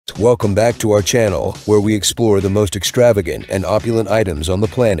Welcome back to our channel, where we explore the most extravagant and opulent items on the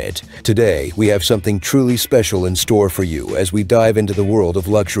planet. Today, we have something truly special in store for you as we dive into the world of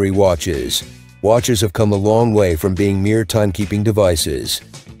luxury watches. Watches have come a long way from being mere timekeeping devices.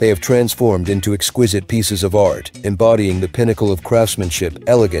 They have transformed into exquisite pieces of art, embodying the pinnacle of craftsmanship,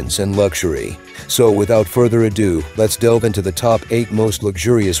 elegance, and luxury. So without further ado, let's delve into the top 8 most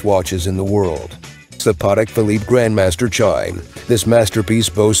luxurious watches in the world. The Patek Philippe Grandmaster Chime. This masterpiece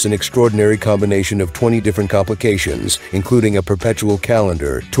boasts an extraordinary combination of 20 different complications, including a perpetual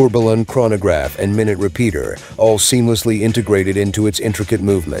calendar, tourbillon chronograph, and minute repeater, all seamlessly integrated into its intricate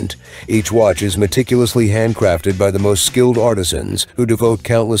movement. Each watch is meticulously handcrafted by the most skilled artisans, who devote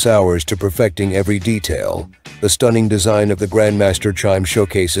countless hours to perfecting every detail. The stunning design of the Grandmaster Chime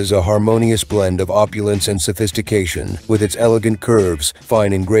showcases a harmonious blend of opulence and sophistication, with its elegant curves,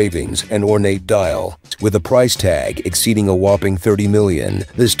 fine engravings, and ornate dial. With a price tag exceeding a whopping $30 million,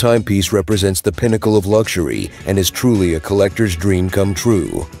 this timepiece represents the pinnacle of luxury and is truly a collector's dream come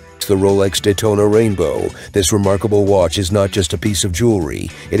true. The Rolex Daytona Rainbow. This remarkable watch is not just a piece of jewelry,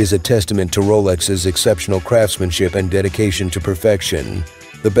 it is a testament to Rolex's exceptional craftsmanship and dedication to perfection.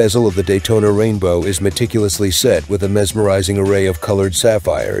 The bezel of the Daytona Rainbow is meticulously set with a mesmerizing array of colored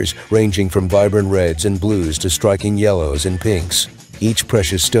sapphires, ranging from vibrant reds and blues to striking yellows and pinks. Each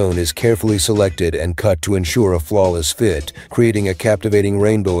precious stone is carefully selected and cut to ensure a flawless fit, creating a captivating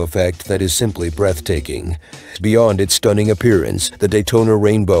rainbow effect that is simply breathtaking. Beyond its stunning appearance, the Daytona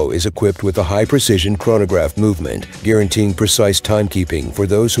Rainbow is equipped with a high-precision chronograph movement, guaranteeing precise timekeeping for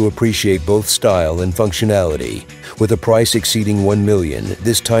those who appreciate both style and functionality. With a price exceeding $1 million,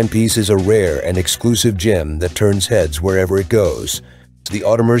 this timepiece is a rare and exclusive gem that turns heads wherever it goes. The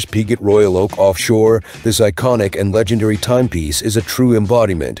Audemars Piguet Royal Oak Offshore. This iconic and legendary timepiece is a true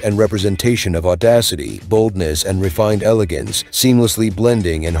embodiment and representation of audacity, boldness, and refined elegance, seamlessly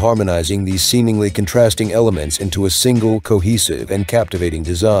blending and harmonizing these seemingly contrasting elements into a single, cohesive, and captivating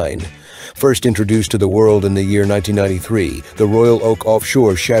design. First introduced to the world in the year 1993, the Royal Oak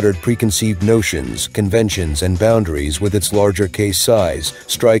Offshore shattered preconceived notions, conventions, and boundaries with its larger case size,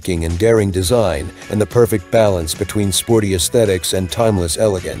 striking and daring design, and the perfect balance between sporty aesthetics and timeless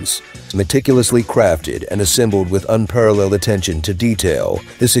elegance. Meticulously crafted and assembled with unparalleled attention to detail,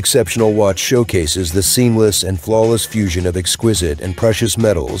 this exceptional watch showcases the seamless and flawless fusion of exquisite and precious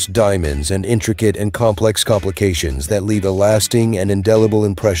metals, diamonds, and intricate and complex complications that leave a lasting and indelible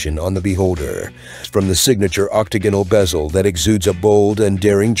impression on the beholder. From the signature octagonal bezel that exudes a bold and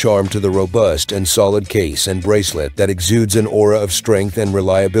daring charm to the robust and solid case and bracelet that exudes an aura of strength and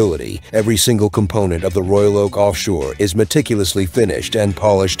reliability, every single component of the Royal Oak Offshore is meticulously finished and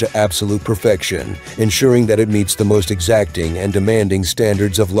polished to absolute perfection, ensuring that it meets the most exacting and demanding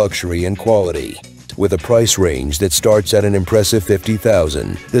standards of luxury and quality. With a price range that starts at an impressive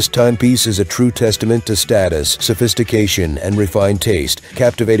 $50,000, this timepiece is a true testament to status, sophistication, and refined taste,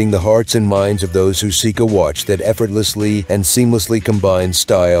 captivating the hearts and minds of those who seek a watch that effortlessly and seamlessly combines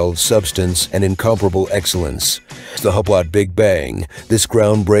style, substance, and incomparable excellence. The Hublot Big Bang. This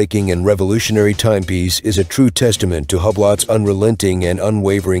groundbreaking and revolutionary timepiece is a true testament to Hublot's unrelenting and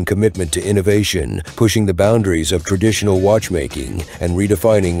unwavering commitment to innovation, pushing the boundaries of traditional watchmaking and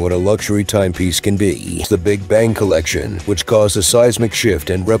redefining what a luxury timepiece can be. The Big Bang Collection, which caused a seismic shift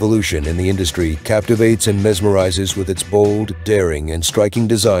and revolution in the industry, captivates and mesmerizes with its bold, daring, and striking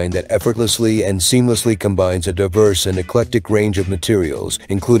design that effortlessly and seamlessly combines a diverse and eclectic range of materials,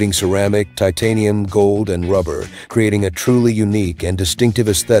 including ceramic, titanium, gold, and rubber, creating a truly unique and distinctive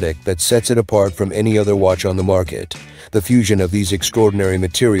aesthetic that sets it apart from any other watch on the market. The fusion of these extraordinary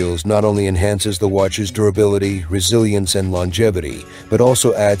materials not only enhances the watch's durability, resilience, and longevity, but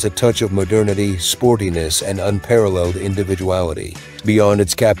also adds a touch of modernity, sportiness, and unparalleled individuality. Beyond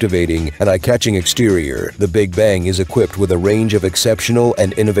its captivating and eye-catching exterior, the Big Bang is equipped with a range of exceptional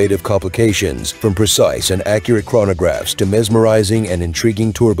and innovative complications, from precise and accurate chronographs to mesmerizing and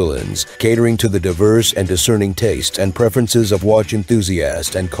intriguing tourbillons, catering to the diverse and discerning tastes and preferences of watch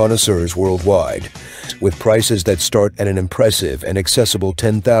enthusiasts and connoisseurs worldwide. With prices that start at an impressive and accessible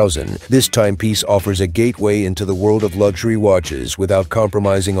 $10,000, this timepiece offers a gateway into the world of luxury watches without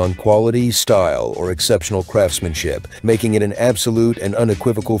compromising on quality, style, or exceptional craftsmanship, making it an absolute and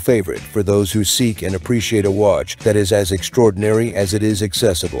unequivocal favorite for those who seek and appreciate a watch that is as extraordinary as it is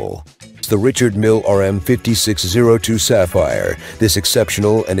accessible. The Richard Mille RM5602 Sapphire. This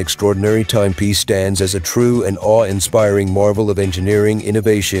exceptional and extraordinary timepiece stands as a true and awe-inspiring marvel of engineering,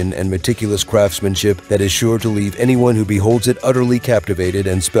 innovation, and meticulous craftsmanship that is sure to leave anyone who beholds it utterly captivated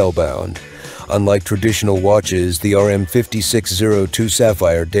and spellbound. Unlike traditional watches, the RM5602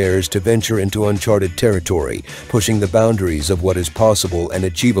 Sapphire dares to venture into uncharted territory, pushing the boundaries of what is possible and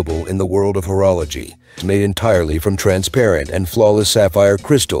achievable in the world of horology. Made entirely from transparent and flawless sapphire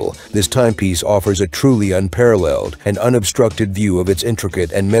crystal, this timepiece offers a truly unparalleled and unobstructed view of its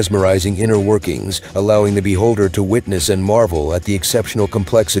intricate and mesmerizing inner workings, allowing the beholder to witness and marvel at the exceptional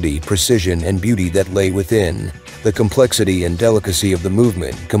complexity, precision, and beauty that lay within. The complexity and delicacy of the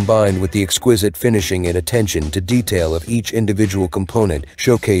movement, combined with the exquisite finishing and attention to detail of each individual component,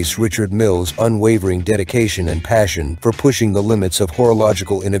 showcase Richard Mill's unwavering dedication and passion for pushing the limits of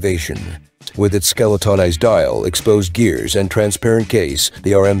horological innovation. With its skeletonized dial, exposed gears, and transparent case,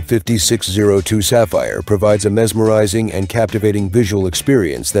 the RM5602 Sapphire provides a mesmerizing and captivating visual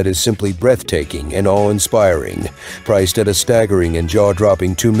experience that is simply breathtaking and awe-inspiring. Priced at a staggering and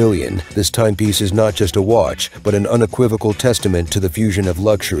jaw-dropping $2 million, this timepiece is not just a watch, but an unequivocal testament to the fusion of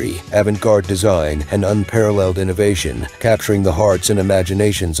luxury, avant-garde design, and unparalleled innovation, capturing the hearts and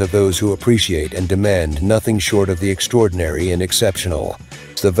imaginations of those who appreciate and demand nothing short of the extraordinary and exceptional.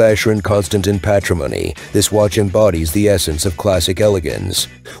 The Vacheron Constantin Patrimony, this watch embodies the essence of classic elegance.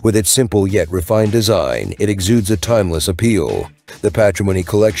 With its simple yet refined design, it exudes a timeless appeal. The Patrimony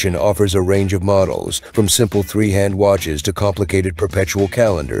collection offers a range of models, from simple three-hand watches to complicated perpetual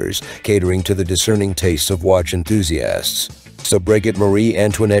calendars, catering to the discerning tastes of watch enthusiasts. The Breguet Marie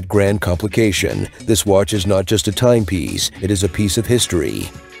Antoinette Grand Complication. This watch is not just a timepiece, it is a piece of history.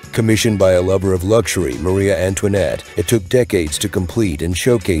 Commissioned by a lover of luxury, Maria Antoinette, it took decades to complete and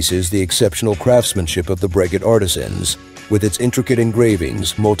showcases the exceptional craftsmanship of the Breguet artisans. With its intricate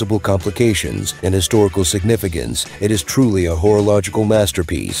engravings, multiple complications, and historical significance, it is truly a horological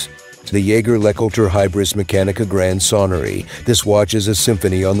masterpiece. The Jaeger-LeCoultre Hybris Mechanica Grand Sonnerie. This watch is a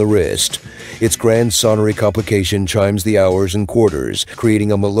symphony on the wrist. Its Grand Sonnerie complication chimes the hours and quarters,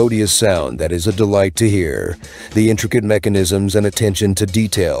 creating a melodious sound that is a delight to hear. The intricate mechanisms and attention to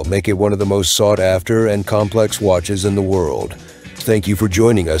detail make it one of the most sought-after and complex watches in the world. Thank you for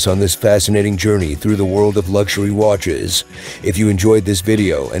joining us on this fascinating journey through the world of luxury watches. If you enjoyed this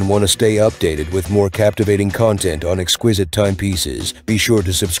video and want to stay updated with more captivating content on exquisite timepieces, be sure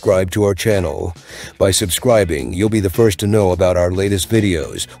to subscribe to our channel. By subscribing, you'll be the first to know about our latest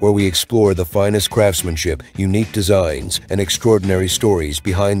videos, where we explore the finest craftsmanship, unique designs, and extraordinary stories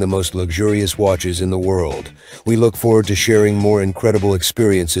behind the most luxurious watches in the world. We look forward to sharing more incredible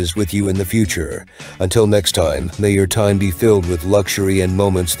experiences with you in the future. Until next time, may your time be filled with luxury and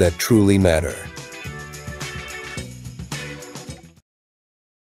moments that truly matter.